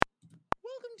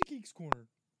Geeks Corner.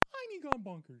 I'm Egon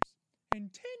Bonkers, and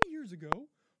 10 years ago,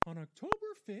 on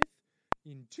October 5th,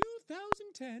 in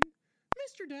 2010,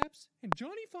 Mr. Daps and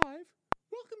Johnny Five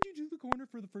welcomed you to the corner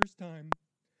for the first time.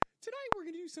 Tonight we're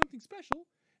going to do something special.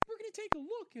 We're going to take a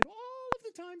look at all of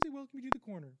the times they welcome you to the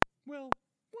corner. Well,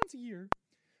 once a year.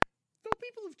 Though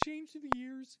people have changed through the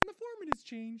years, and the format has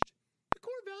changed, the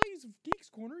core values of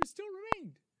Geeks Corner has still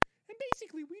remained. And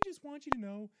basically, we just want you to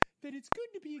know that it's good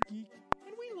to be a geek,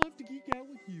 and we love to geek out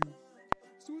with you.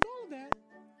 So with all of that,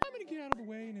 I'm going to get out of the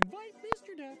way and invite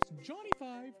Mr. Daps and Johnny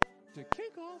Five to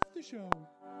kick off the show.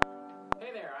 Hey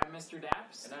there, I'm Mr.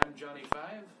 Daps. And I'm Johnny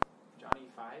Five. Johnny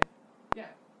Five? Yeah.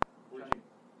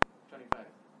 Johnny Five.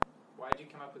 Why'd you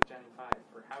come up with Johnny Five?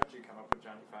 Or how'd you come up with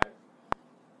Johnny Five?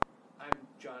 I'm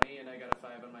Johnny, and I got a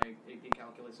 5 on my AP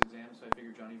Calculus exam, so I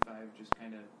figured Johnny Five just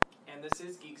kind of... And this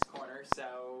is Geeks Corner,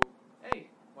 so... Hey,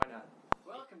 why not?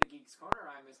 Welcome to Geeks Corner,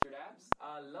 I'm Mr. Daps.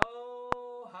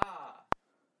 Aloha!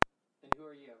 And who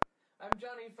are you? I'm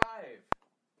Johnny Five.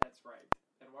 That's right.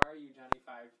 And why are you Johnny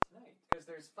Five tonight? Because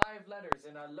there's 5 letters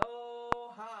in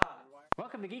aloha!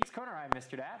 Welcome to Geeks Corner, I'm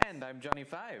Mr. Daps. And I'm Johnny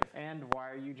Five. And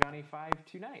why are you Johnny Five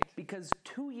tonight? Because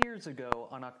 2 years ago,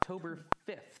 on October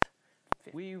 5th,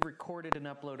 we recorded and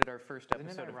uploaded our first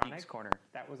episode of Geeks Corner.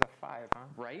 That was a 5, huh?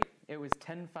 Right? It was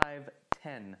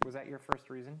 10-5-10. Was that your first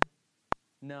reason?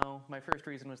 No, my first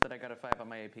reason was that I got a 5 on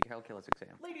my AP Calculus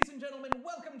exam. Ladies and gentlemen,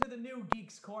 welcome to the new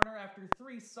Geeks Corner. After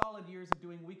 3 solid years of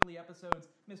doing weekly episodes,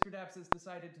 Mr. Daps has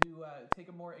decided to take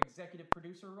a more executive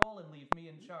producer role and leave me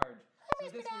in charge. So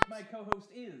this week my co-host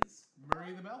is...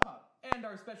 Murray the Bellhop. And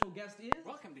our special guest is...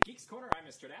 Welcome to Geeks Corner, I'm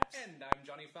Mr. Daps. And I'm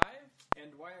Johnny Five.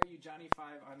 And why are you Johnny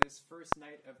Five on this first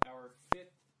night of our 5th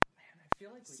Man, I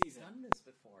feel like we've season. done this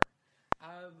before.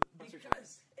 What's your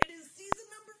Because it is season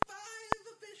number 5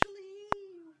 officially.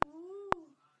 Woo.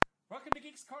 Welcome to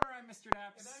Geeks Corner, I'm Mr.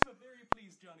 Daps. And I'm a very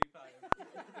pleased Johnny Five.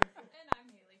 And I'm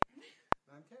Haley.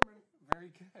 I'm Cameron. Very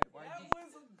good. That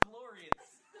was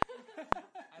glorious.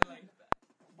 I liked that.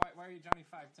 Why are you Johnny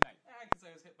Five tonight? Because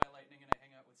I was hit by lightning and I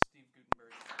hang out with Steve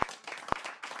Gutenberg.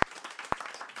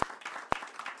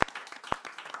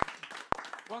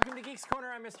 Welcome to Geeks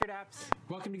Corner, I'm Mr. Daps.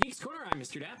 Welcome to Geeks Corner, I'm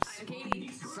Mr. Daps. I'm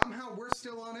Katie. Somehow we're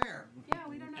still on air. Yeah,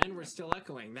 we don't know. And we're still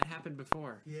echoing. That happened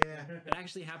before. Yeah. It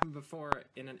actually happened before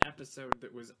in an episode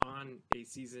that was on a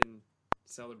season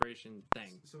celebration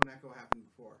thing. So an echo happened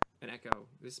before. An echo.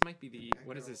 This might be the,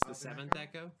 what is this, the Up an 7th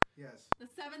echo? Yes. The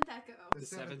 7th Echo. The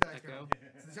seventh seventh echo.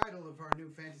 It's the title of our new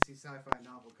fantasy sci-fi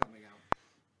novel coming out.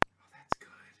 Oh, that's good.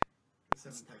 The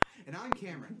seventh echo. And I'm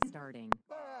Cameron. Starting.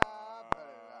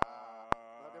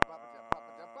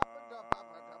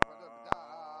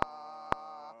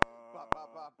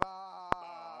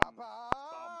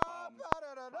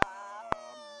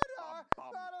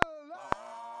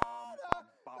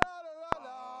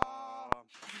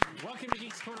 Welcome to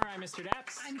Geeks Corner, I'm Mr.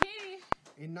 Daps. I'm Katie.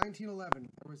 In 1911,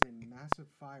 there was a massive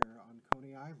fire on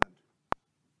Coney Island.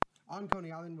 On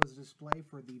Coney Island was a display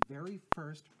for the very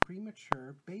first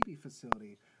premature baby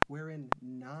facility, wherein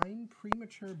 9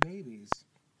 premature babies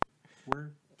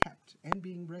were kept and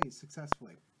being raised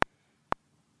successfully.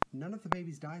 None of the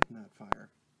babies died in that fire.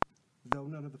 Though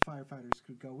none of the firefighters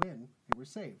could go in, they were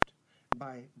saved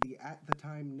by the at the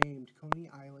time named Coney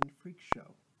Island Freak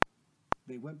Show.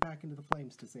 They went back into the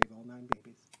flames to save all 9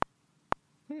 babies.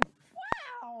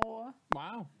 Wow.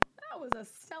 Wow. That was a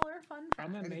stellar fun fact.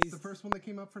 I'm And amazed. it's the first one that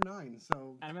came up for 9,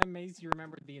 so... I'm amazed you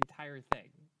remembered the entire thing.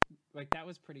 Like, that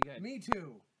was pretty good. Me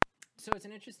too! So it's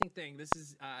an interesting thing. This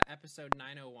is episode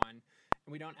 901, and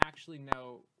we don't actually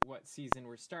know what season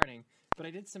we're starting, but I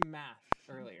did some math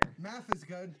earlier. Math is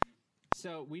good.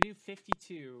 So we do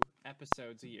 52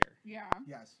 episodes a year. Yeah.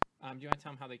 Yes. Do you want to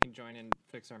tell them how they can join and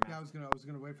fix our Yeah, I math? was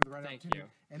gonna wait for the right Thank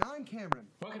opportunity. you. And I'm Cameron.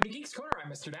 Welcome to Geeks Corner.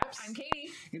 I'm Mr. Daps. I'm Katie.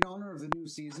 In honor of the new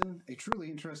season, a truly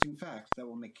interesting fact that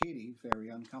will make Katie very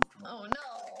uncomfortable. Oh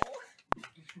no.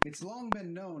 It's long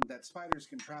been known that spiders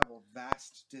can travel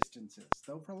vast distances,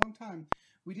 though for a long time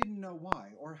we didn't know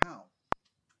why or how.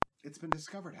 It's been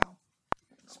discovered how.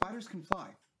 Spiders can fly,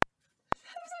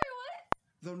 I'm sorry, what?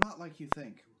 though not like you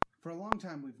think. For a long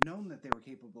time we've known that they were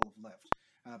capable of lift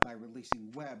by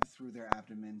releasing web through their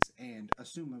abdomens and,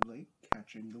 assumably,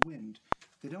 catching the wind.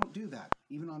 They don't do that.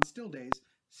 Even on still days,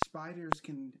 spiders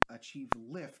can achieve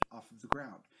lift off of the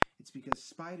ground. It's because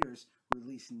spiders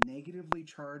release negatively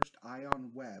charged ion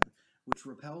web, which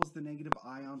repels the negative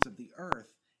ions of the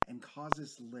Earth and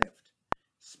causes lift.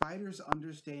 Spiders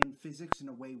understand physics in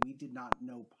a way we did not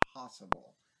know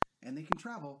possible. And they can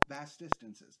travel vast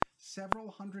distances, several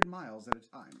hundred miles at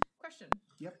a time. Question.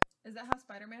 Yep. Is that how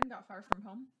Spider-Man got far from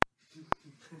home?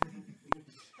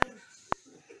 It's good.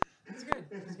 It's good.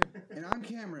 And I'm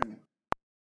Cameron.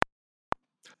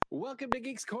 Welcome to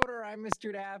Geeks Corner. I'm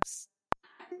Mr. Daps.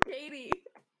 Katie.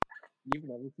 You've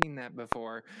never seen that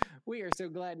before. We are so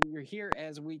glad you're here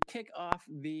as we kick off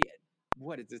the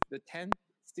 10th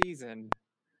season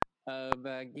of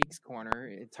Geeks Corner.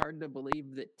 It's hard to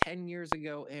believe that 10 years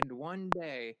ago and one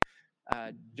day,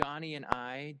 Johnny and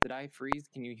did I freeze?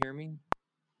 Can you hear me?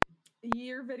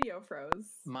 Your video froze.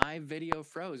 My video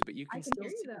froze, but you can I can still hear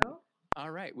see you me. though. All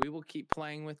right, we will keep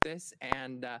playing with this,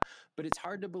 and but it's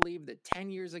hard to believe that 10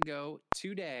 years ago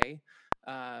today,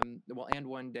 and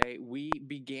one day, we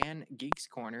began Geeks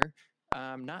Corner,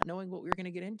 not knowing what we were going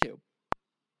to get into.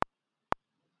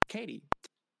 Katie.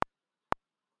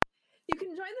 You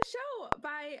can join the show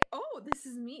by, this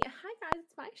is me. Hi guys,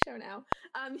 it's my show now.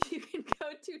 You can go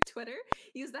to Twitter,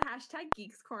 use the hashtag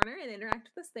Geeks Corner and interact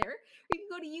with us there. Or you can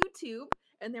go to YouTube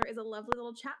and there is a lovely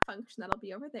little chat function that'll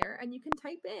be over there and you can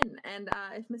type in. And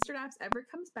if Mr. Daps ever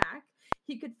comes back,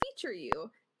 he could feature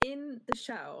you in the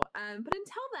show. But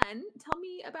until then, tell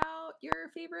me about your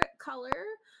favorite color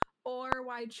or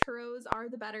why churros are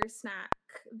the better snack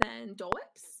than Dole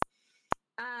Whips.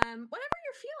 Whatever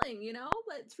you're feeling,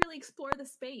 let's really explore the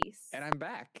space. And I'm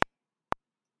back.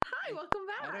 Hi, welcome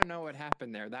back. I don't know what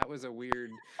happened there. That was a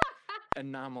weird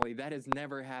anomaly. That has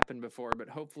never happened before, but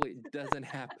hopefully it doesn't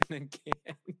happen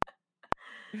again.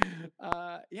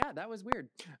 Yeah, that was weird.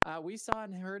 We saw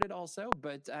and heard it also,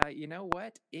 but you know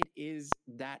what? It is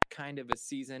that kind of a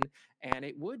season, and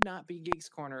it would not be Geeks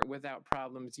Corner without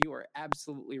problems. You are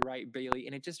absolutely right, Bailey,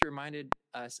 and it just reminded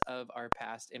us of our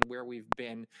past and where we've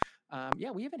been.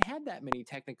 Yeah, we haven't had that many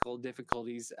technical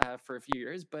difficulties for a few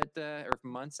years, but or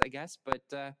months, I guess, but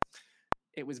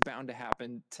it was bound to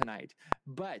happen tonight.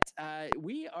 But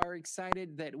we are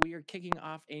excited that we are kicking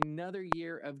off another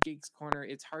year of Geeks Corner.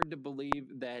 It's hard to believe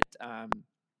that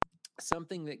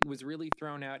something that was really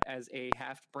thrown out as a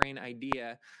half-brain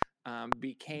idea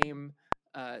became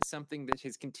something that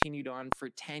has continued on for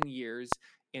 10 years.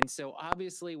 And so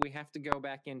obviously we have to go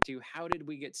back into how did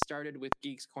we get started with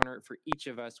Geeks Corner for each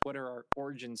of us? What are our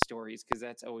origin stories? Because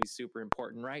that's always super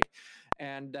important, right?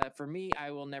 And for me, I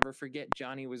will never forget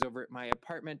Johnny was over at my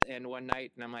apartment and one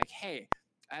night and I'm like, hey,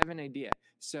 I have an idea.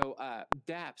 So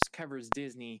Daps covers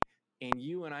Disney and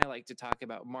you and I like to talk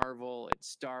about Marvel and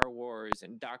Star Wars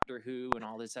and Doctor Who and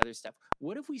all this other stuff.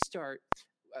 What if we start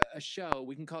a show?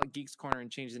 We can call it Geeks Corner and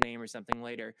change the name or something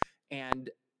later. And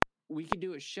we could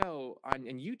do a show on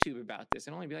YouTube about this.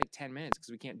 It'll only be like 10 minutes because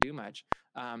we can't do much.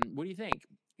 What do you think?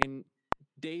 And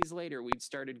days later, we'd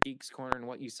started Geeks Corner, and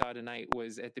what you saw tonight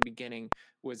was at the beginning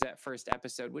was that first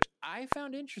episode, which I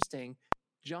found interesting.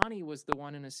 Johnny was the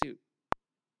one in a suit.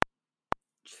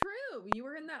 True. You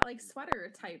were in that like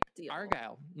sweater type deal.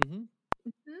 Argyle. Mm-hmm.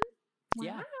 Mm-hmm.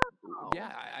 Yeah. Wow.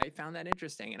 Yeah, I found that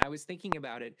interesting. And I was thinking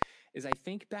about it is I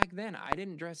think back then I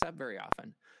didn't dress up very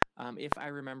often. If I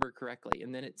remember correctly,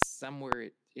 and then it's somewhere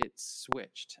it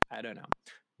switched. I don't know,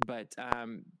 but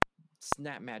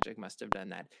Snap Magic must have done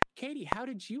that. Katie, how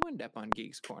did you end up on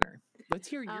Geeks Corner? Let's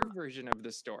hear your version of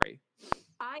the story.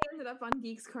 I ended up on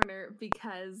Geeks Corner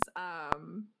because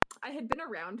I had been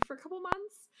around for a couple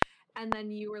months, and then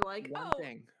you were like,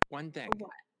 One thing. What?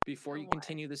 Before you What?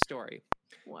 continue the story,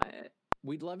 What?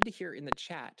 we'd love to hear in the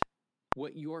chat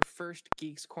what your first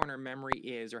Geeks Corner memory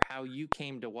is or how you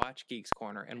came to watch Geeks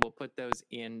Corner, and we'll put those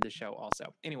in the show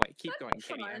also. Anyway, keep going,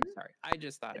 Katie. I'm fun. sorry. I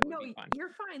just thought it would be fun. You're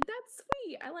fine. That's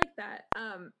sweet. I like that.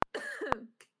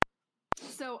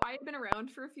 So I had been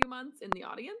around for a few months in the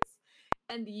audience,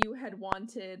 and you had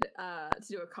wanted to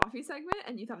do a coffee segment,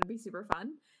 and you thought it'd be super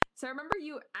fun. So I remember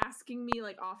you asking me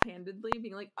like offhandedly,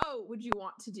 being like, "Oh, would you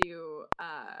want to do?"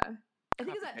 I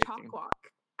think it was at Copy Chalk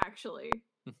Walk, actually.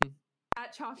 Mhm.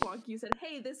 At Chalk Walk, you said,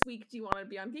 "Hey, this week, do you want to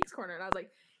be on Geeks Corner?" And I was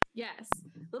like, "Yes."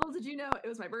 Little did you know, it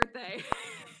was my birthday.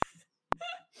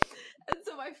 And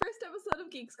so my first episode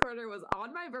of Geeks Corner was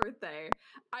on my birthday.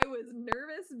 I was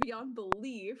nervous beyond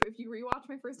belief. If you rewatch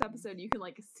my first episode, you can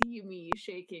like see me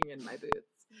shaking in my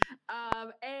boots.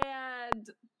 And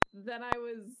then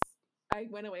I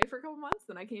went away for a couple months,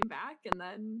 then I came back, and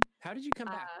then How did you come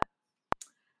back?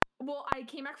 well, I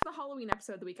came back for the Halloween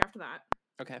episode the week after that.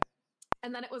 Okay.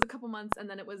 And then it was a couple months, and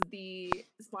then it was the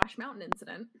Splash Mountain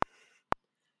incident.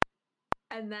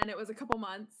 And then it was a couple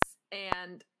months,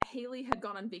 and Haley had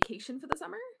gone on vacation for the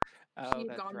summer. Oh, She had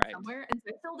that's gone right. somewhere, and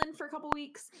so I filled in for a couple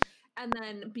weeks. And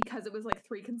then because it was like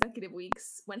 3 consecutive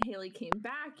weeks, when Haley came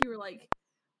back, you were like,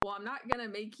 "Well, I'm not gonna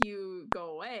make you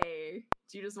go away.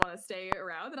 Do you just want to stay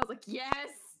around?" And I was like, "Yes."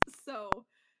 So,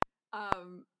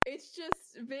 it's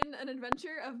just been an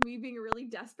adventure of me being a really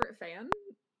desperate fan.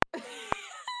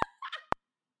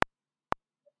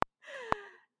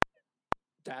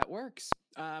 That works.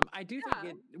 I do Yeah.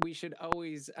 think we should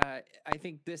always, I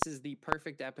think this is the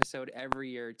perfect episode every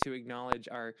year to acknowledge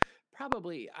our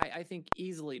probably, I think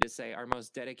easily to say our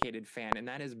most dedicated fan, and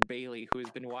that is Bailey, who has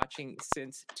been watching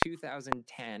since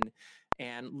 2010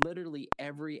 and literally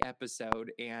every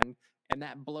episode. And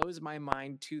that blows my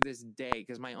mind to this day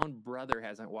because my own brother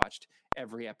hasn't watched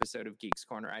every episode of Geeks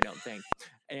Corner, I don't think.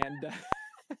 And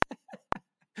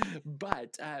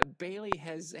but Bailey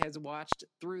has watched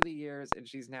through the years, and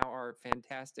she's now our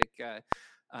fantastic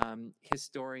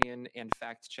historian and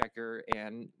fact checker,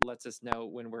 and lets us know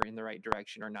when we're in the right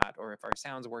direction or not, or if our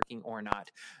sound's working or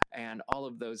not, and all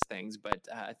of those things. But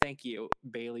thank you,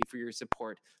 Bailey, for your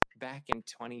support. Back in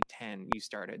 2010, you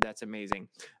started. That's amazing.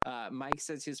 Mike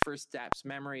says his first Daps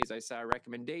memories. I saw a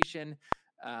recommendation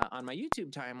on my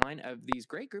YouTube timeline of these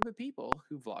great group of people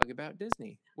who vlog about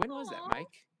Disney. When was that, Aw.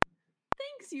 Mike?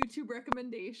 Thanks, YouTube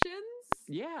recommendations.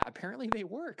 Yeah, apparently they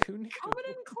work. Who knew? Coming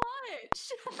in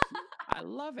clutch. I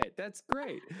love it. That's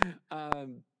great.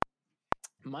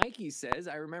 Mikey says,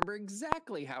 I remember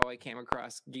exactly how I came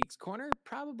across Geeks Corner,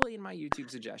 probably in my YouTube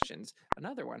suggestions.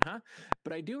 Another one, huh?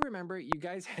 But I do remember you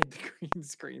guys had the green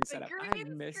screen set up. I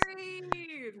missed.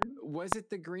 Was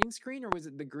it the green screen or was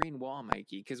it the green wall,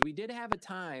 Mikey? Because we did have a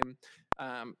time,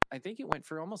 I think it went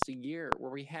for almost a year,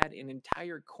 where we had an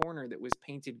entire corner that was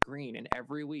painted green. And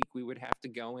every week we would have to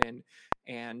go in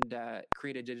and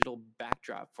create a digital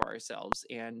backdrop for ourselves.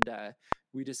 And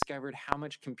we discovered how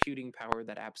much computing power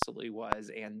that absolutely was.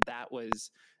 And that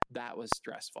was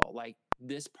stressful. Like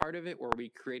this part of it where we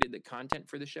created the content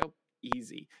for the show,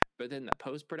 easy. But then the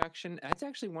post-production, that's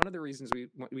actually one of the reasons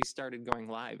we started going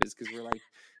live, is because we're like,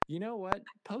 you know what?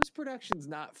 Post-production's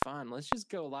not fun. Let's just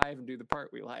go live and do the part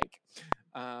we like.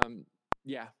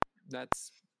 Yeah,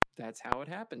 that's how it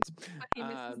happens. He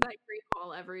misses that green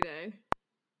wall every day.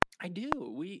 I do.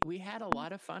 We had a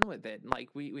lot of fun with it. Like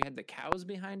we had the cows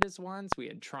behind us once. We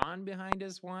had Tron behind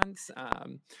us once.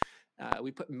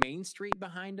 We put Main Street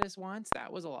behind us once.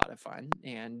 That was a lot of fun.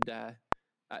 And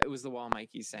it was the wall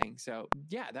Mikey's saying. So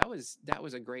yeah, that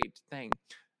was a great thing.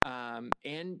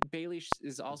 And Bailey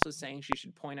is also saying she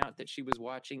should point out that she was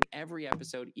watching every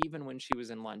episode, even when she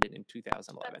was in London in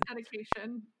 2011. That's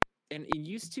dedication. And it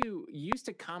used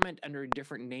to comment under a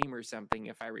different name or something,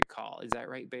 if I recall. Is that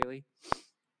right, Bailey?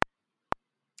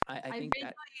 I think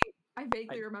I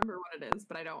vaguely remember what it is,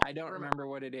 but I don't remember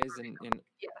what it is, and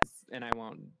yes, and I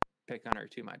won't pick on her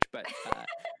too much, but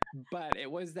but it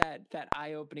was that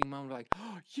eye-opening moment, like,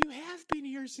 oh, you have been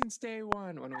here since day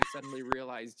one, when we suddenly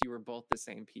realized you were both the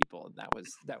same people.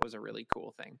 That was a really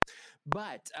cool thing.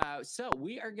 But so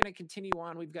we are going to continue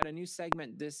on. We've got a new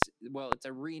segment. It's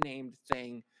a renamed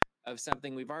thing of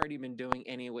something we've already been doing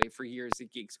anyway for years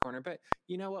at Geeks Corner. But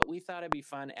you know what? We thought it'd be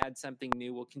fun, add something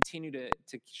new. We'll continue to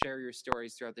share your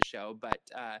stories throughout the show. But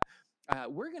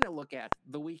we're going to look at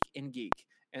The Week in Geek.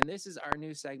 And this is our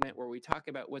new segment where we talk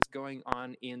about what's going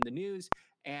on in the news.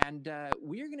 And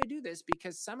we are going to do this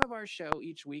because some of our show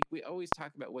each week, we always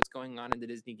talk about what's going on in the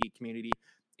Disney geek community.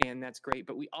 And that's great.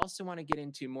 But we also want to get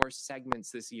into more segments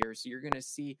this year. So you're going to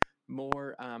see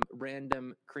more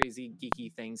random, crazy,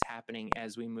 geeky things happening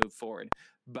as we move forward.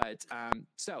 But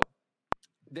so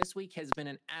this week has been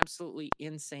an absolutely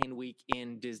insane week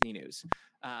in Disney news.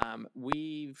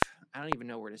 I don't even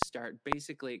know where to start.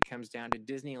 Basically, it comes down to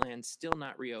Disneyland still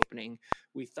not reopening.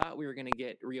 We thought we were going to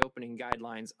get reopening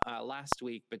guidelines last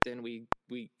week, but then we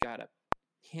got a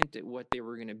hint at what they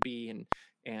were going to be,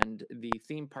 and the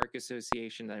theme park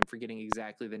association that I'm forgetting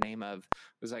exactly the name of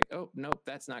was like, oh, nope,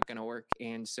 that's not going to work.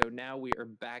 And so now we are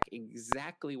back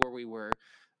exactly where we were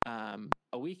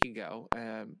a week ago,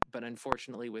 but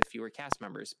unfortunately with fewer cast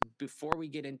members. Before we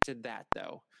get into that,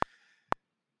 though,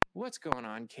 what's going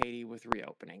on, Katie, with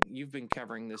reopening? You've been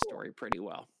covering this story pretty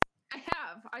well. I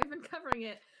have. I've been covering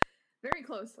it very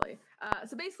closely.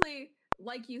 So basically,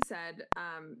 like you said,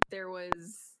 there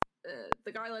was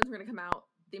the guidelines were going to come out.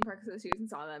 Theme Park Association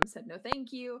saw them, said no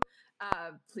thank you,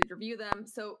 please review them.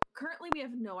 So currently we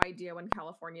have no idea when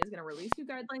California is going to release new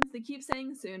guidelines. They keep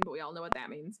saying soon, but we all know what that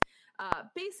means.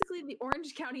 Basically, the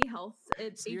Orange County Health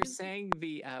Agency. You're saying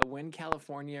the when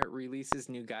California releases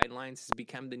new guidelines has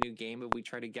become the new game of we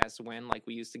try to guess when, like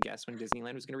we used to guess when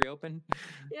Disneyland was going to reopen?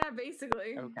 Yeah,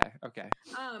 basically. Okay.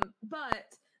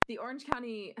 But the Orange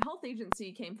County Health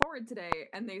Agency came forward today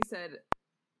and they said,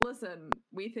 listen,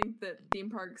 we think that theme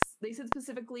parks, they said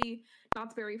specifically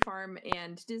Knott's Berry Farm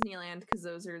and Disneyland, because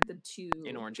those are the two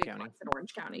in Orange big County. parks in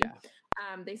Orange County. Yeah.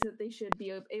 They said they should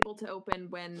be able to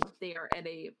open when they are at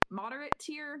a moderate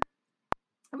tier,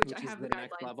 which I is have the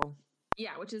next guidelines. level.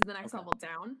 Yeah, which is the next level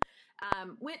down,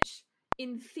 which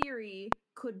in theory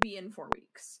could be in 4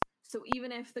 weeks. So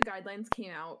even if the guidelines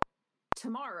came out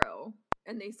tomorrow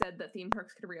and they said that theme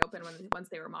parks could reopen once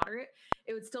they were moderate,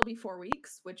 it would still be 4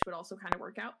 weeks, which would also kind of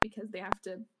work out because they have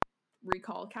to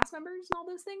recall cast members and all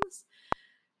those things.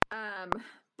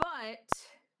 But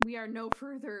we are no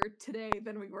further today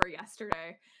than we were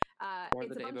yesterday. Or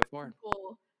it's the a day bunch before. of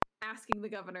people asking the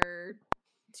governor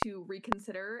to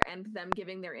reconsider and them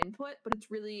giving their input, but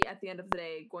it's really at the end of the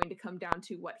day going to come down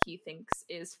to what he thinks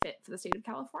is fit for the state of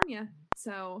California.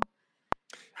 So,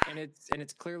 and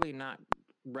it's clearly not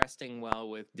resting well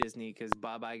with Disney because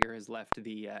Bob Iger has left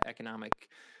the economic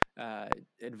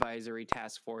advisory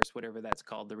task force, whatever that's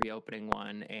called, the reopening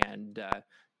one, and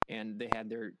they had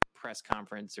their press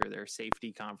conference or their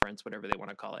safety conference, whatever they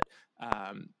want to call it.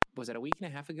 Was it a week and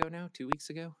a half ago now? 2 weeks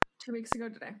ago? 2 weeks ago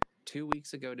today. 2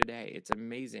 weeks ago today. It's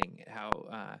amazing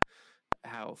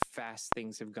how fast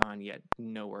things have gone, yet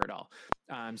nowhere at all.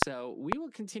 So we will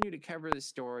continue to cover this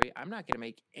story. I'm not going to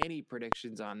make any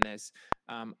predictions on this,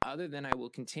 other than I will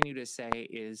continue to say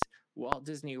is Walt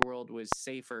Disney World was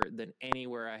safer than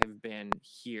anywhere I have been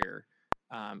here.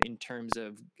 In terms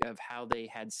of how they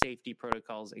had safety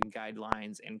protocols and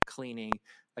guidelines and cleaning.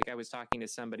 Like I was talking to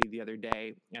somebody the other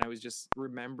day, and I was just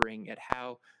remembering at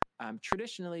how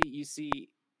traditionally you see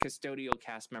custodial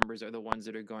cast members are the ones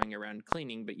that are going around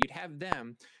cleaning, but you'd have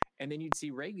them, and then you'd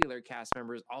see regular cast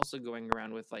members also going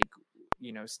around with like,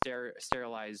 you know,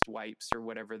 sterilized wipes or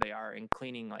whatever they are and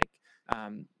cleaning like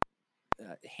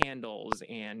handles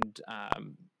and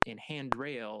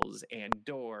handrails and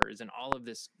doors and all of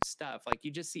this stuff. Like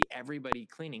you just see everybody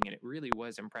cleaning, and it really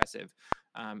was impressive.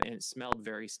 And it smelled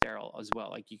very sterile as well.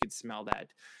 Like you could smell that.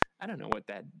 I don't know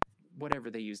whatever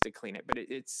they used to clean it, but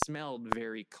it smelled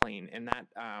very clean, and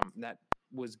that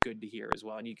was good to hear as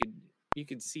well. And you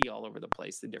could see all over the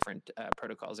place the different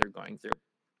protocols they're going through.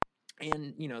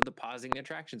 And, you know, the pausing the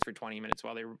attractions for 20 minutes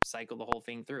while they cycle the whole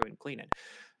thing through and clean it.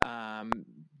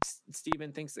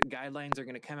 Steven thinks that guidelines are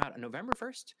going to come out on November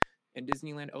 1st and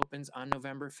Disneyland opens on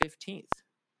November 15th.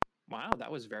 Wow,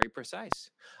 that was very precise.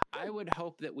 I would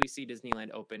hope that we see Disneyland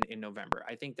open in November.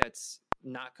 I think that's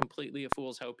not completely a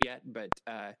fool's hope yet, but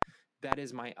that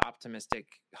is my optimistic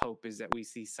hope, is that we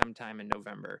see sometime in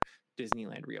November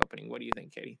Disneyland reopening. What do you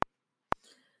think, Katie?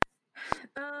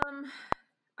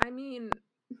 I mean,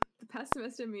 the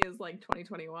pessimist in me is like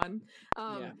 2021.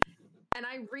 Yeah. And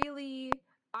I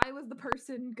was the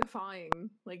person guffawing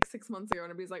like 6 months ago,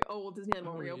 and everybody's like, "Oh, well, Disneyland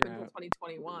won't reopen until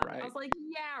 2021." Right. I was like,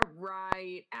 "Yeah,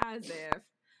 right." As if,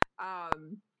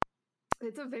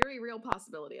 it's a very real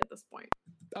possibility at this point.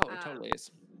 Oh, it totally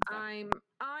is. I'm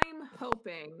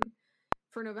hoping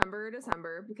for November or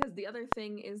December, because the other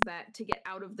thing is that to get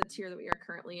out of the tier that we are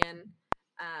currently in,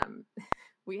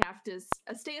 we have to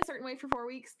stay a certain way for 4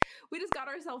 weeks. We just got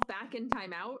ourselves back in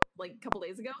timeout like a couple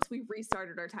days ago, so we've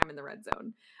restarted our time in the red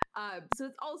zone. So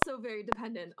it's also very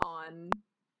dependent on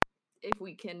if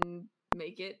we can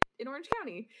make it in Orange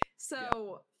County.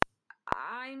 So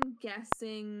I'm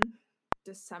guessing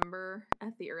December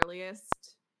at the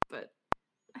earliest, but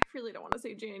I really don't want to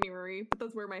say January, but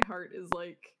that's where my heart is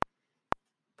like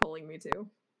pulling me to.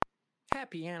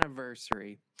 Happy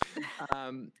anniversary.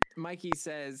 Mikey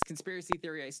says, conspiracy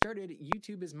theory I started.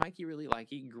 YouTube is Mikey Really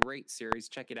Likey. Great series.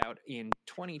 Check it out in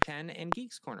 2010. And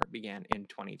Geeks Corner began in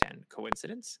 2010.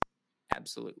 Coincidence?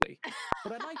 Absolutely.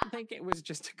 But I'd like to think it was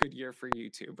just a good year for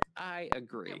YouTube. I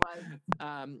agree. It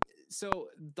was. So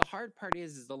the hard part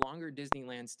is the longer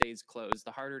Disneyland stays closed,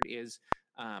 the harder it is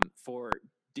for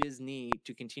Disney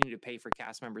to continue to pay for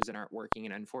cast members that aren't working.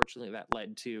 And unfortunately, that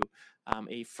led to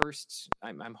a first,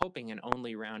 I'm hoping, an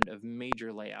only round of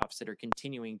major layoffs that are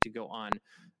continuing to go on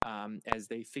as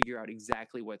they figure out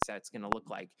exactly what that's going to look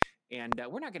like. And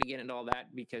we're not going to get into all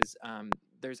that because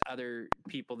there's other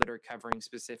people that are covering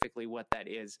specifically what that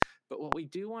is. But what we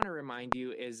do want to remind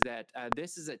you is that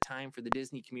this is a time for the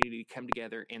Disney community to come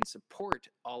together and support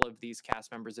all of these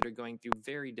cast members that are going through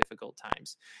very difficult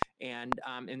times. And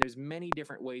there's many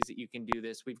different ways that you can do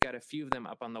this. We've got a few of them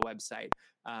up on the website.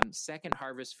 Second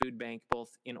Harvest Food Bank, both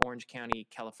in Orange County,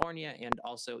 California, and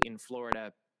also in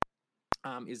Florida,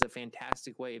 is a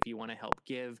fantastic way if you want to help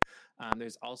give.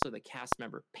 There's also the cast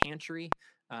member pantry,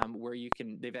 where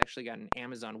they've actually got an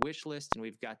Amazon wish list, and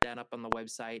we've got that up on the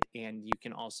website, and you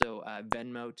can also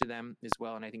Venmo to them as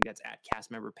well, and I think that's at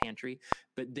cast member pantry.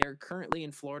 But they're currently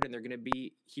in Florida, and they're going to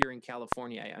be here in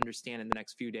California, I understand, in the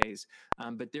next few days.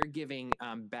 But they're giving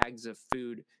bags of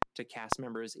food to cast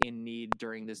members in need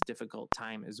during this difficult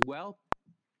time as well.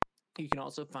 You can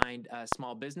also find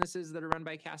small businesses that are run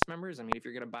by cast members. I mean, if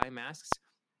you're going to buy masks,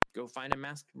 go find a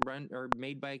mask run or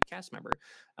made by a cast member.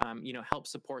 Help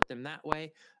support them that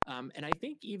way. And I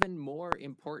think even more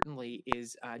importantly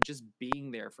is just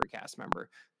being there for cast member,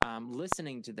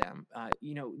 listening to them.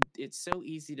 It's so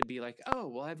easy to be like, oh,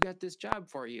 well, I've got this job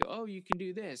for you. Oh, you can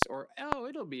do this, or oh,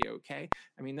 it'll be okay.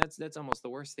 I mean, that's almost the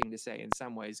worst thing to say in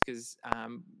some ways, because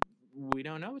we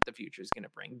don't know what the future is going to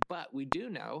bring, but we do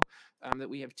know that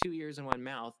we have 2 ears and one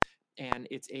mouth, and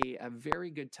it's a very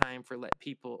good time for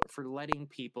letting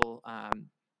people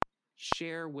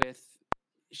share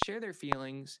their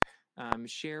feelings,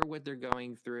 share what they're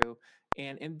going through,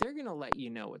 and they're going to let you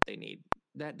know what they need.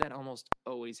 That almost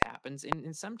always happens.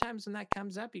 And sometimes when that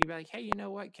comes up, you can be like, hey, you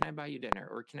know what? Can I buy you dinner?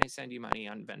 Or can I send you money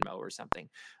on Venmo or something?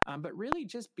 But really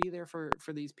just be there for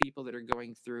these people that are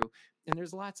going through. And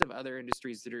there's lots of other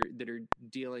industries that are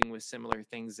dealing with similar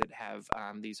things that have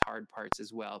these hard parts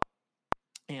as well.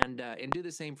 And do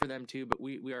the same for them too. But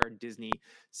we are a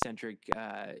Disney-centric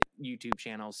YouTube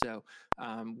channel. So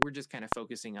we're just kind of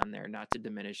focusing on there, not to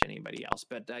diminish anybody else.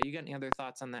 But you got any other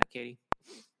thoughts on that, Katie?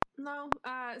 No,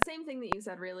 same thing that you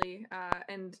said, really.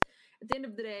 And at the end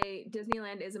of the day,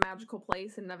 Disneyland is a magical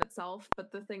place in and of itself, but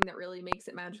the thing that really makes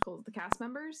it magical is the cast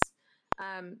members.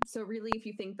 So really, if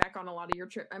you think back on a lot of your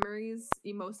trip memories,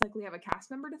 you most likely have a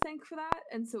cast member to thank for that.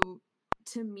 And so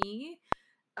to me,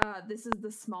 this is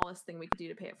the smallest thing we could do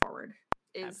to pay it forward,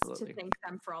 is Absolutely. to thank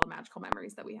them for all the magical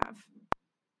memories that we have.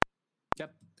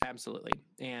 Yep, absolutely.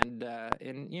 And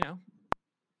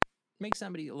make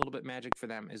somebody a little bit magic for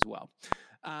them as well.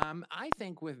 I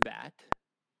think with that,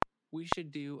 we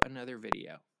should do another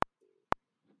video.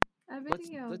 A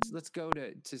video. Let's go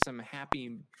to some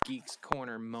happy Geeks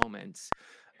Corner moments.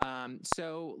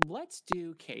 So let's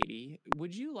do, Katie,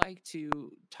 would you like to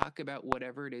talk about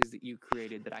whatever it is that you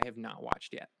created that I have not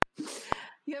watched yet?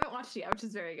 You haven't watched it yet, which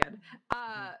is very good.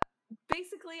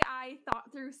 Basically, I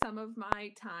thought through some of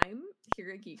my time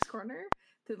here at Geeks Corner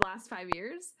through the last 5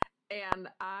 years, and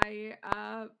I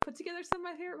put together some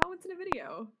of my favorite moments in a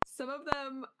video. Some of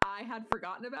them I had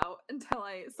forgotten about until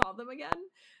I saw them again.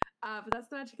 But that's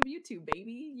the magic of YouTube,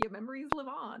 baby. Your memories live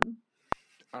on.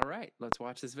 All right, let's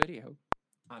watch this video.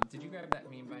 Did you grab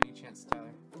that meme by any chance,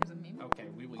 Tyler? There's a meme. Okay,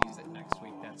 we will use it next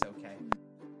week. That's okay.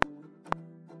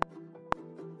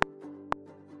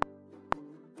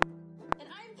 And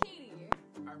I'm Katie.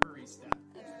 Our barista.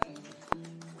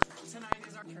 Tonight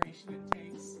is our creation it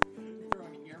takes.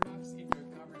 Throwing earmuffs into a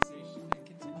conversation and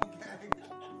continue.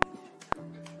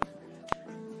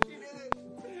 She did it.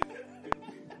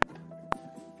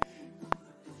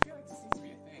 I feel like this needs to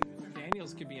be a thing.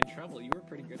 Daniels could be in trouble. You were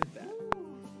pretty good at that.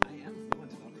 I am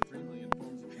fluent in over 3 million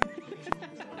forms of communication.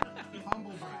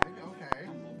 Humble brag. Okay.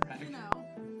 You know.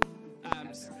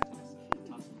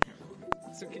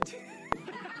 So continue.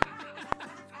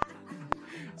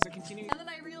 Continue. And then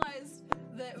I realized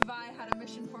that Vi had a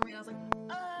mission for me, and I was like,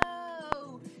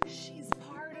 oh, she's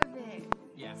part of it.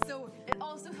 Yeah. So it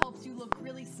also helps you look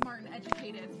really smart and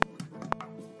educated.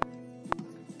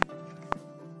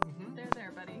 Mm-hmm.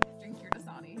 There, buddy. Drink your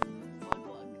Dasani.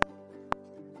 Glug.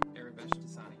 Arabesh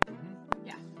Dasani. Mm-hmm.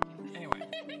 Yeah. Anyway.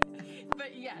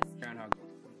 But yes. Groundhog.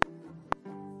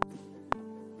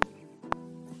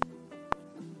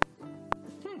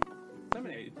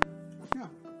 Lemonade. Yeah.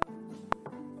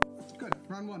 Good.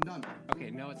 Round one done. Okay,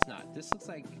 no, it's not. This looks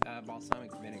like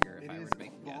balsamic vinegar, if It I were is to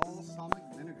make a guess. balsamic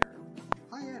vinegar.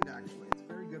 High end, actually. It's a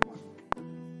very good one.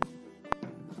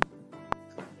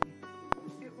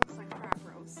 It looks like crab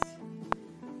roast.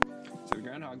 So the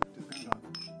groundhog, Just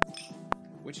groundhog.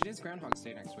 which it is Groundhog's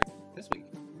Day next week. This week.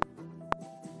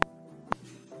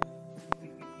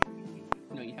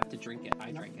 No, you have to drink it. I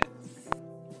drank it.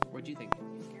 What'd you think?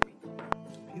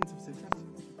 Hints of citrus.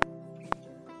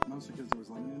 Mostly because there was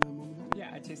lemon in it a moment ago.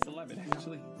 Yeah, I taste the lemon,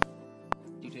 actually.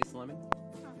 Do you taste the lemon?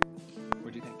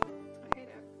 What'd you think? I hate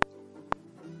it.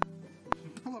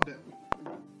 I loved it.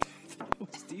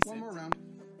 It's decent. One more round.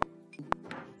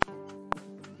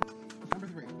 Number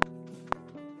 3. I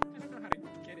don't know how to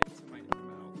get it to my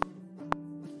mouth.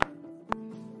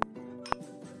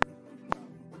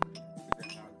 The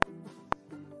groundhog.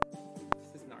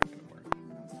 This is not going to work.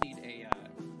 Need a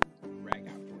rag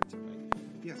afterwards, right?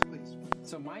 Yes, please.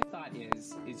 So my thought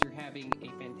is you're having a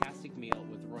fantastic meal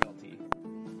with royalty.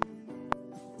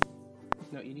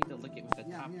 No, you need to lick it with the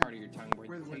Yeah, top yeah. part of your tongue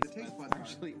where the taste buds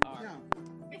actually are. Yeah.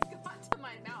 It got to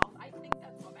my mouth. I think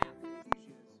that's what happened. Here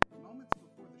she is. Moments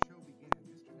before the show began,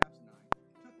 Mr. Daps and I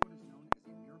took what is known as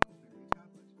a Miracle Berry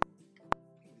tablet.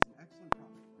 It is an excellent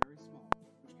product, very small,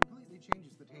 which completely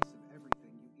changes the taste of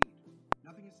everything you eat.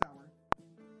 Nothing is sour,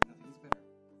 nothing is bitter.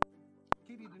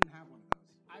 Katie didn't have one of those.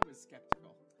 I was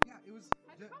skeptical. Yeah, it was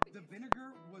How'd you probably the taste it?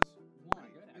 vinegar was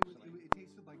wine. good, It actually.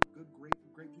 tasted like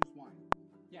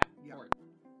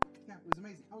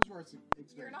course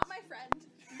experience. You're not my friend.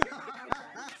 You're not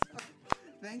my friend.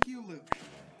 Thank you, Luke.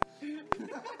 You're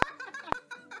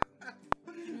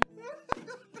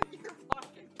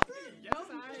fucking. Yes,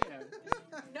 I am.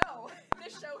 No, the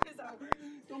show is over.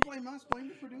 Don't blame us, blame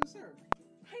the producer.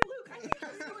 Hey, Luke, I think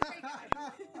you're still a great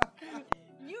guy.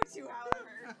 You two,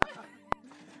 however.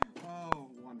 Oh,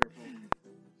 wonderful.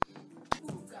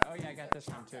 Oh yeah, I got this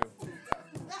one too.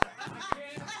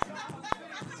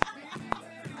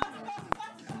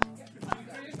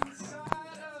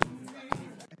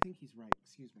 I think he's right.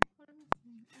 Excuse me. I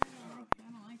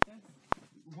don't like this.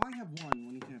 Why have one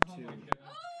when you can have two?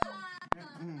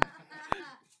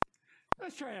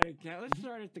 Let's try it again. Let's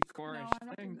start at the chorus. No, I'm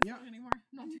not doing thing. this song anymore. I'm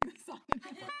not doing this song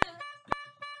anymore.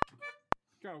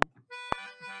 Go.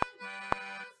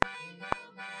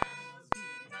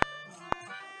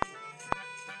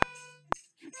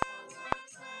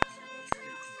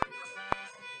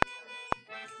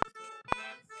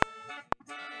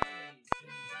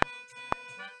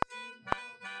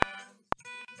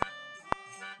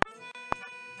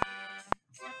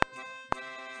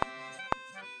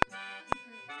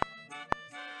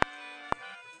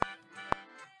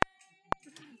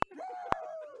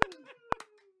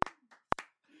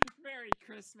 Merry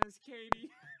Christmas, Katie.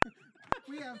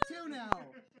 We have two now.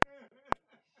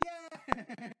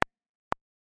 Yeah.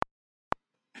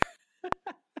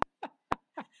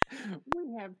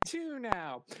 We have two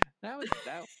now. That was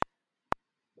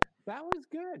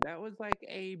good. That was like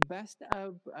a best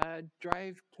of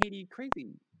Drive Katie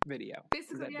Crazy video. Is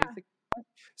Basically, that yeah. basic?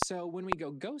 So when we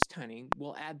go ghost hunting,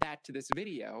 we'll add that to this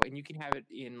video, and you can have it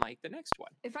in like the next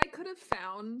one. If I could have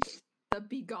found the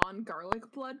Begone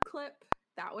Garlic Blood clip,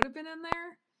 that would have been in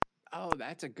there. Oh,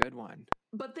 that's a good one.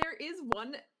 But there is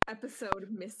one episode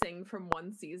missing from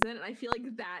one season, and I feel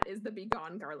like that is the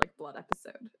Begone Garlic Blood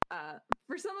episode.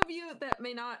 For some of you that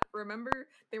may not remember,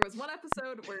 there was one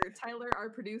episode where Tyler, our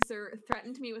producer,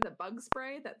 threatened me with a bug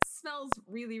spray that smells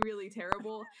really, really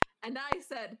terrible, and I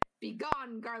said,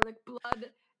 "Begone Garlic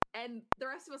Blood," and the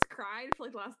rest of us cried for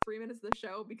like the last 3 minutes of the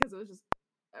show because it was just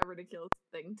a ridiculous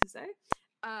thing to say.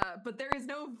 But there is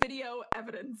no video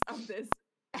evidence of this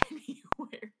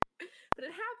anywhere. But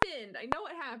it happened. I know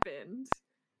it happened.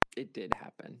 It did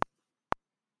happen.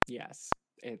 Yes,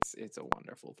 it's a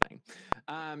wonderful thing.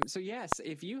 So yes,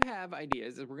 if you have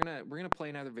ideas, we're gonna play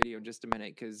another video in just a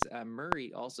minute because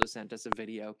Murray also sent us a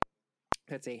video.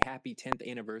 That's a happy 10th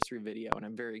anniversary video, and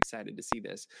I'm very excited to see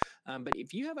this. But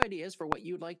if you have ideas for what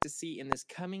you would like to see in this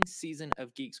coming season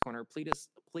of Geeks Corner,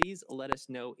 please let us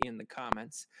know in the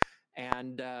comments.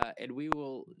 And we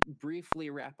will briefly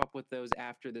wrap up with those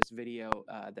after this video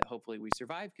that hopefully we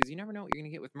survive, because you never know what you're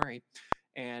going to get with Murray.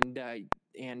 And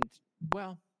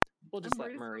well, we'll just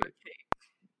let Murray.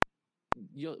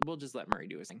 We'll just let Murray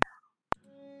do his thing.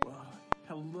 Well,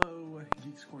 hello,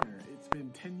 Geeks Corner. It's been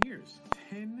 10 years.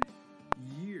 10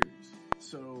 years.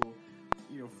 So,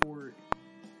 for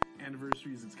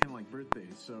anniversaries, it's kind of like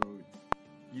birthdays. So,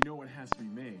 you know what has to be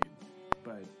made,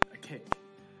 but a cake.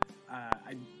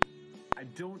 I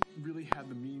don't really have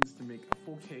the means to make a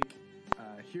full cake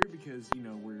here because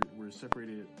we're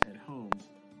separated at home,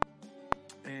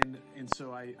 and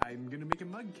so I'm gonna make a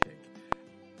mug cake.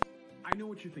 I know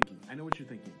what you're thinking.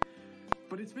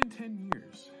 But it's been 10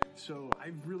 years, so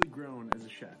I've really grown as a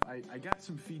chef. I got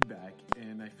some feedback,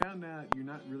 and I found out you're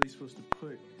not really supposed to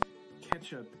put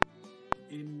ketchup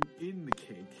in the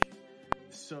cake.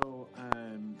 So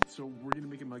we're gonna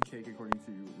make a mug cake according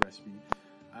to recipe.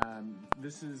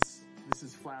 This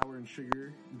is flour and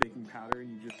sugar, and baking powder,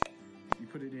 and you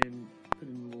put it in a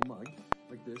little mug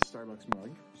like this, Starbucks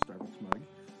mug,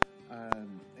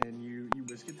 and you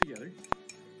whisk it together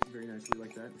very nicely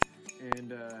like that,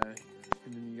 and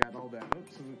then you got all that. Oh,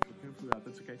 some flew out.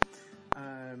 That's okay.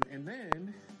 And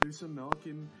then there's some milk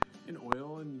and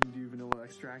oil, and you can do vanilla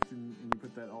extract, and you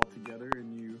put that all together,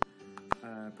 and you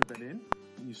put that in,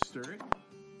 and you stir it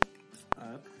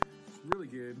up, really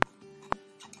good.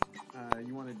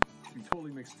 You want it to be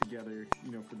totally mixed together,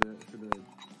 for the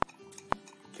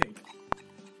cake.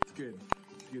 It's good.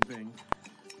 It's a good thing.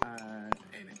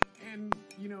 And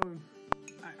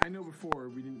I know before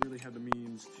we didn't really have the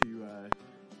means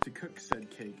to cook said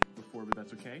cake before, but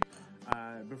that's okay.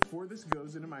 Before this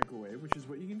goes in a microwave, which is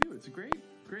what you can do. It's a great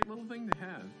little thing to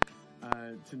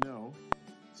have, to know.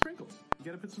 Sprinkles. You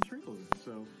gotta put some sprinkles in.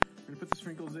 So we're gonna put the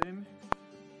sprinkles in.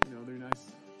 They're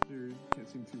nice. They can't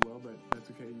see them too well, but that's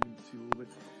okay. You can see a little bit.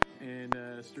 And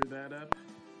stir that up.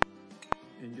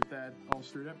 And get that all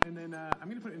stirred up. And then I'm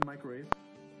going to put it in the microwave.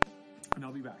 And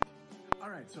I'll be back.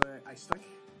 Alright, so I stuck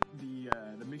the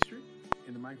mixture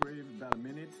in the microwave about a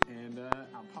minute. And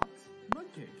I'll pop mug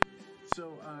cake.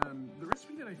 So the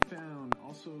recipe that I found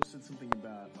also said something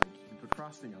about like you can put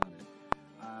frosting on it.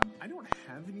 I don't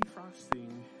have any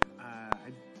frosting.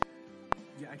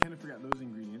 I kind of forgot those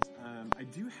ingredients. I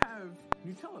do have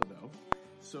Nutella though.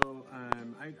 So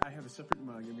I have a separate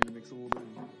mug. I'm going to mix a little bit of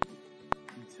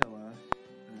Nutella.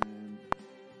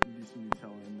 Do some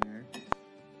Nutella in there,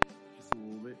 just a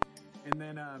little bit, and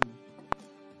then I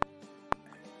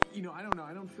don't know.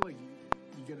 I don't feel like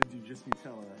you got to do just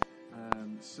Nutella.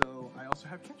 So I also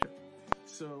have ketchup.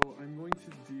 So I'm going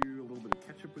to do a little bit of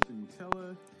ketchup with the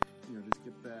Nutella. Just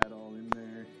get that all in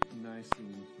there, nice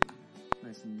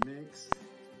and mixed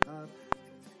up.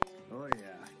 Oh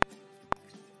yeah,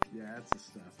 that's the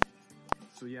stuff.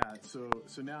 So yeah, so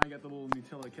now I got the little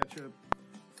Nutella ketchup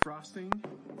frosting,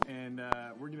 and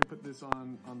we're gonna put this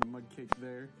on the mug cake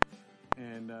there,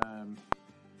 and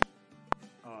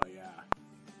oh yeah,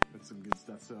 that's some good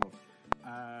stuff. So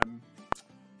I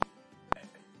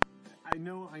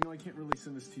know I can't really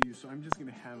send this to you, so I'm just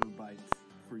gonna have a bite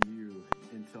for you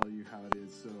and tell you how it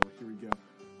is. So here we go.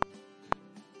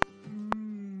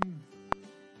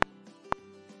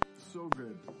 So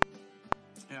good.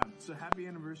 Yeah, so happy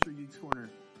anniversary, Geeks Corner.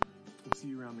 We'll see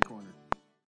you around the corner.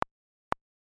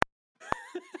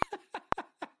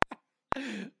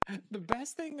 The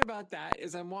best thing about that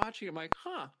is I'm watching, I'm like,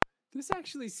 this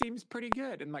actually seems pretty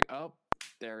good. And I'm like, oh,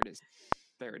 there it is.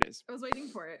 There it is. I was waiting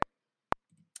for it.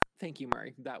 Thank you,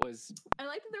 Murray. That was I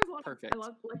like that there was a lot perfect.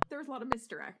 There was a lot of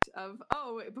misdirect of,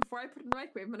 before I put it in the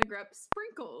microwave, I'm gonna grab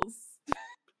sprinkles.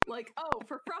 Like,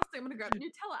 for frosting, I'm gonna grab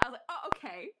Nutella. I was like, oh,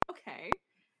 okay.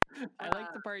 I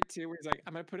like the part too where he's like,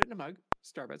 I'm gonna put it in a mug,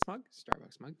 Starbucks mug.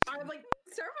 I was like,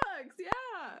 Starbucks,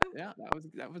 yeah. Yeah,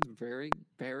 that was very,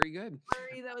 very good.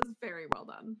 Murray, that was very well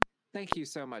done. Thank you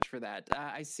so much for that.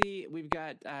 I see we've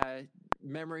got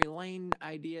memory lane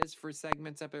ideas for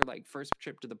segments up there, like first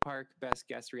trip to the park, best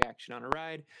guest reaction on a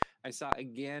ride. I saw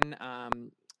again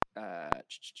some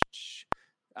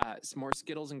more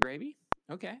Skittles and gravy.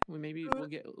 Okay, we'll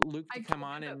get Luke to come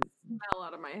on and smell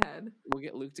out of my head. We'll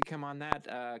get Luke to come on that.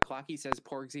 Clocky says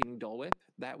Porg's eating Dole Whip.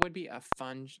 That would be a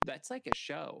fun. That's like a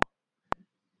show.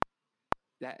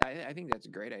 That I think that's a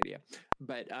great idea.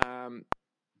 But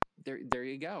there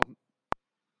you go.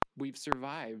 We've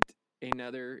survived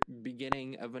another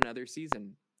beginning of another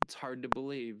season. It's hard to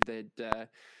believe that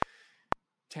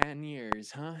 10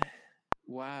 years, huh?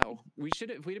 Wow.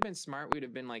 If we'd have been smart, we'd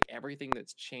have been like everything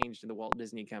that's changed in the Walt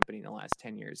Disney Company in the last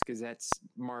 10 years, because that's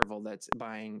Marvel that's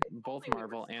buying both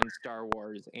Marvel and Star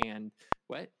Wars and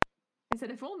what? I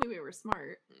said, if only we were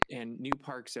smart. And new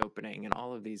parks opening and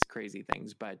all of these crazy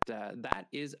things. But that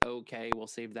is okay. We'll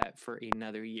save that for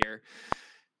another year.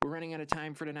 We're running out of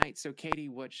time for tonight. So, Katie,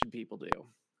 what should people do?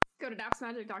 Go to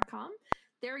dapsmagic.com.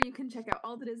 There you can check out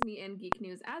all the Disney and geek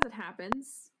news as it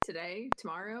happens today,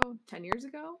 tomorrow, 10 years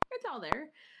ago. It's all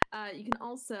there. You can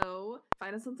also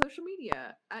find us on social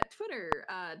media at Twitter,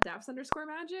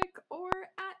 daps_magic, or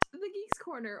at the Geeks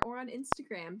Corner, or on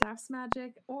Instagram,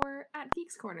 dapsmagic, or at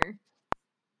Geeks Corner.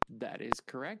 That is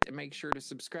correct. And make sure to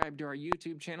subscribe to our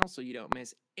YouTube channel so you don't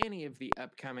miss any of the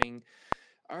upcoming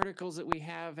articles that we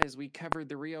have as we cover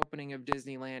the reopening of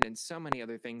Disneyland and so many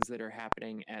other things that are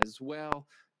happening as well.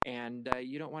 And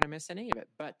you don't want to miss any of it.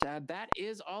 But that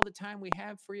is all the time we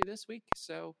have for you this week.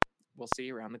 So we'll see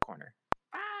you around the corner.